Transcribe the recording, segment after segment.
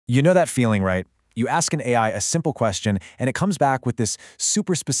You know that feeling, right? You ask an AI a simple question, and it comes back with this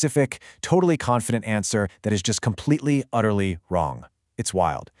super specific, totally confident answer that is just completely, utterly wrong. It's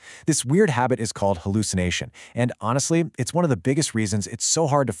wild. This weird habit is called hallucination, and honestly, it's one of the biggest reasons it's so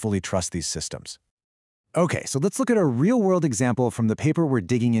hard to fully trust these systems. Okay, so let's look at a real-world example from the paper we're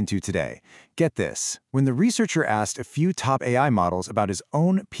digging into today. Get this. When the researcher asked a few top AI models about his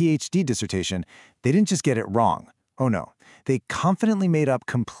own PhD dissertation, they didn't just get it wrong. Oh no. They confidently made up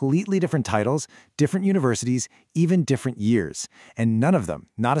completely different titles, different universities, even different years. And none of them,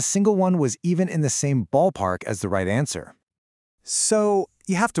 not a single one, was even in the same ballpark as the right answer. So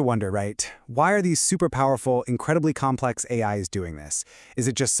you have to wonder, right? Why are these super powerful, incredibly complex AIs doing this? Is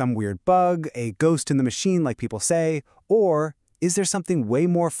it just some weird bug, a ghost in the machine like people say, or is there something way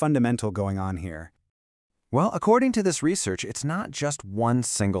more fundamental going on here? Well, according to this research, it's not just one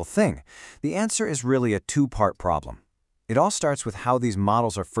single thing. The answer is really a two-part problem. It all starts with how these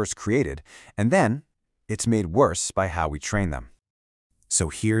models are first created, and then it's made worse by how we train them. So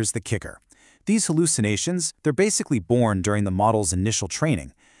here's the kicker. These hallucinations, they're basically born during the model's initial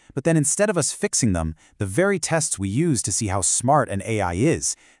training. But then instead of us fixing them, the very tests we use to see how smart an AI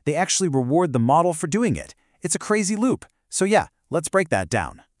is, they actually reward the model for doing it. It's a crazy loop. So yeah, let's break that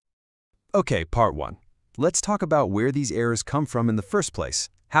down. Okay, part one. Let's talk about where these errors come from in the first place.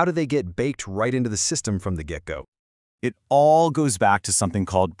 How do they get baked right into the system from the get-go? It all goes back to something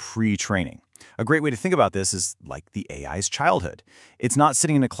called pre-training. A great way to think about this is like the AI's childhood. It's not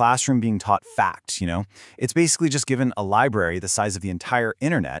sitting in a classroom being taught facts, It's basically just given a library the size of the entire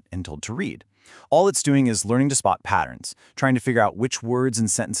internet and told to read. All it's doing is learning to spot patterns, trying to figure out which words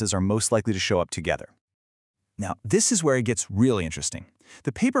and sentences are most likely to show up together. Now, this is where it gets really interesting.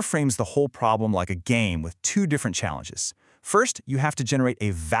 The paper frames the whole problem like a game with two different challenges. First, you have to generate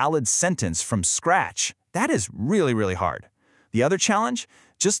a valid sentence from scratch. That is really, really hard. The other challenge?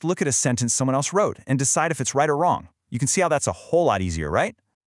 Just look at a sentence someone else wrote and decide if it's right or wrong. You can see how that's a whole lot easier, right?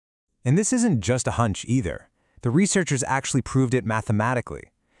 And this isn't just a hunch either. The researchers actually proved it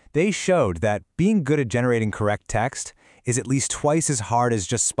mathematically. They showed that being good at generating correct text is at least twice as hard as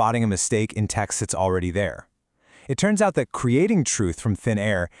just spotting a mistake in text that's already there. It turns out that creating truth from thin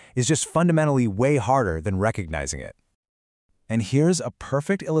air is just fundamentally way harder than recognizing it. And here's a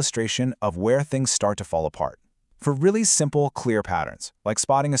perfect illustration of where things start to fall apart. For really simple, clear patterns, like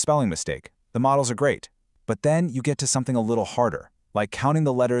spotting a spelling mistake, the models are great. But then you get to something a little harder, like counting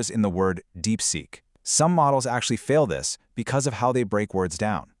the letters in the word DeepSeek. Some models actually fail this because of how they break words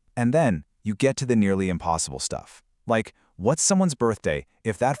down. And then you get to the nearly impossible stuff. Like, what's someone's birthday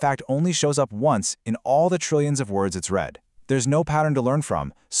if that fact only shows up once in all the trillions of words it's read? There's no pattern to learn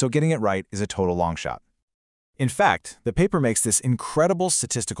from, so getting it right is a total long shot. In fact, the paper makes this incredible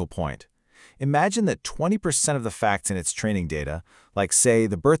statistical point. Imagine that 20% of the facts in its training data, like say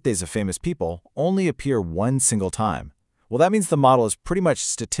the birthdays of famous people, only appear one single time. Well, that means the model is pretty much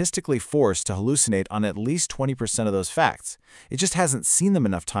statistically forced to hallucinate on at least 20% of those facts. It just hasn't seen them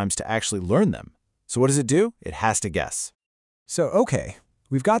enough times to actually learn them. So what does it do? It has to guess. So okay,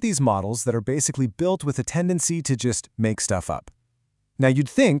 we've got these models that are basically built with a tendency to just make stuff up. Now you'd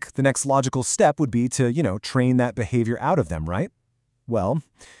think the next logical step would be to, train that behavior out of them, right? Well,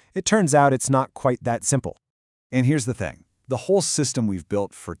 it turns out it's not quite that simple. And here's the thing. The whole system we've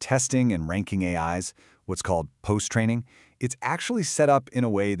built for testing and ranking AIs, what's called post-training, it's actually set up in a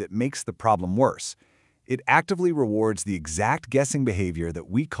way that makes the problem worse. It actively rewards the exact guessing behavior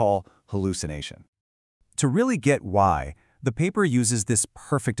that we call hallucination. To really get why, the paper uses this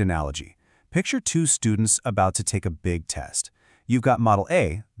perfect analogy. Picture two students about to take a big test. You've got Model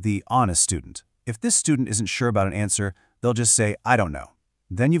A, the honest student. If this student isn't sure about an answer, they'll just say, I don't know.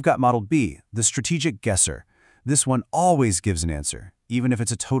 Then you've got Model B, the strategic guesser. This one always gives an answer, even if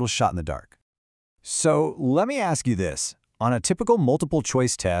it's a total shot in the dark. So let me ask you this. On a typical multiple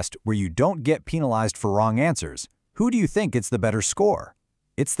choice test where you don't get penalized for wrong answers, who do you think gets the better score?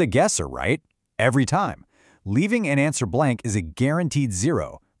 It's the guesser, right? Every time. Leaving an answer blank is a guaranteed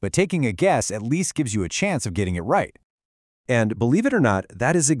 0, but taking a guess at least gives you a chance of getting it right. And believe it or not,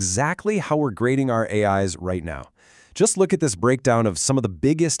 that is exactly how we're grading our AIs right now. Just look at this breakdown of some of the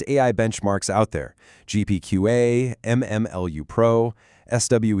biggest AI benchmarks out there. GPQA, MMLU Pro,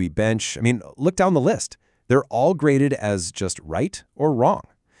 SWE Bench. Look down the list. They're all graded as just right or wrong.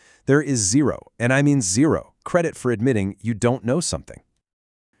 There is 0, and I mean 0, credit for admitting you don't know something.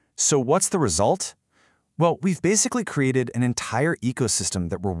 So what's the result? Well, we've basically created an entire ecosystem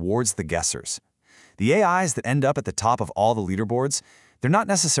that rewards the guessers. The AIs that end up at the top of all the leaderboards, they're not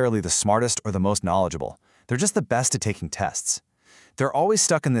necessarily the smartest or the most knowledgeable. They're just the best at taking tests. They're always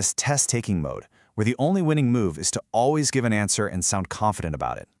stuck in this test-taking mode, where the only winning move is to always give an answer and sound confident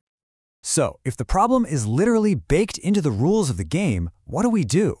about it. So, if the problem is literally baked into the rules of the game, what do we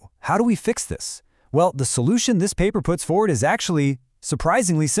do? How do we fix this? Well, the solution this paper puts forward is actually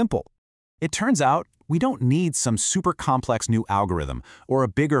surprisingly simple. It turns out we don't need some super complex new algorithm or a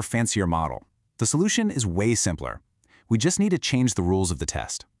bigger, fancier model. The solution is way simpler. We just need to change the rules of the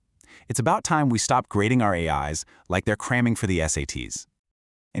test. It's about time we stop grading our AIs like they're cramming for the SATs.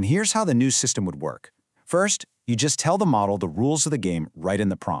 And here's how the new system would work. First, you just tell the model the rules of the game right in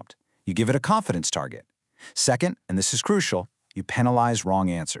the prompt. You give it a confidence target. Second, and this is crucial, you penalize wrong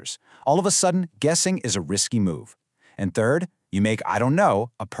answers. All of a sudden, guessing is a risky move. And third, you make "I don't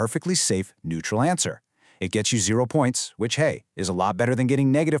know" a perfectly safe, neutral answer. It gets you 0 points, which, hey, is a lot better than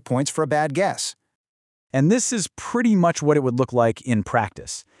getting negative points for a bad guess. And this is pretty much what it would look like in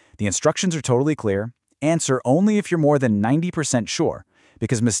practice. The instructions are totally clear. Answer only if you're more than 90% sure,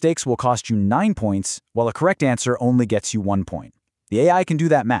 because mistakes will cost you 9 points, while a correct answer only gets you 1 point. The AI can do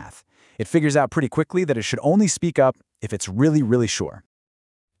that math. It figures out pretty quickly that it should only speak up if it's really, really sure.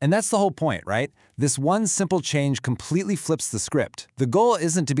 And that's the whole point, right? This one simple change completely flips the script. The goal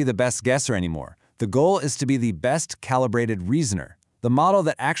isn't to be the best guesser anymore. The goal is to be the best calibrated reasoner, the model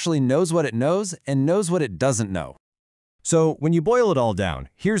that actually knows what it knows and knows what it doesn't know. So, when you boil it all down,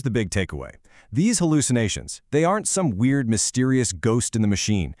 here's the big takeaway. These hallucinations, they aren't some weird, mysterious ghost in the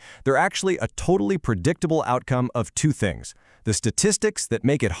machine. They're actually a totally predictable outcome of two things: the statistics that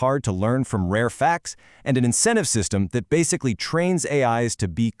make it hard to learn from rare facts, and an incentive system that basically trains AIs to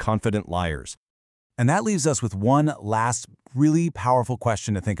be confident liars. And that leaves us with one last, really powerful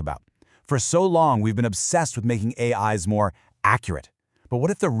question to think about. For so long, we've been obsessed with making AIs more accurate. But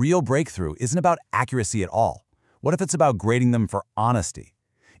what if the real breakthrough isn't about accuracy at all? What if it's about grading them for honesty?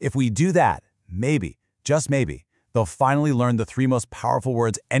 If we do that, maybe, just maybe, they'll finally learn the 3 most powerful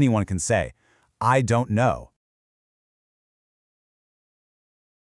words anyone can say: I don't know.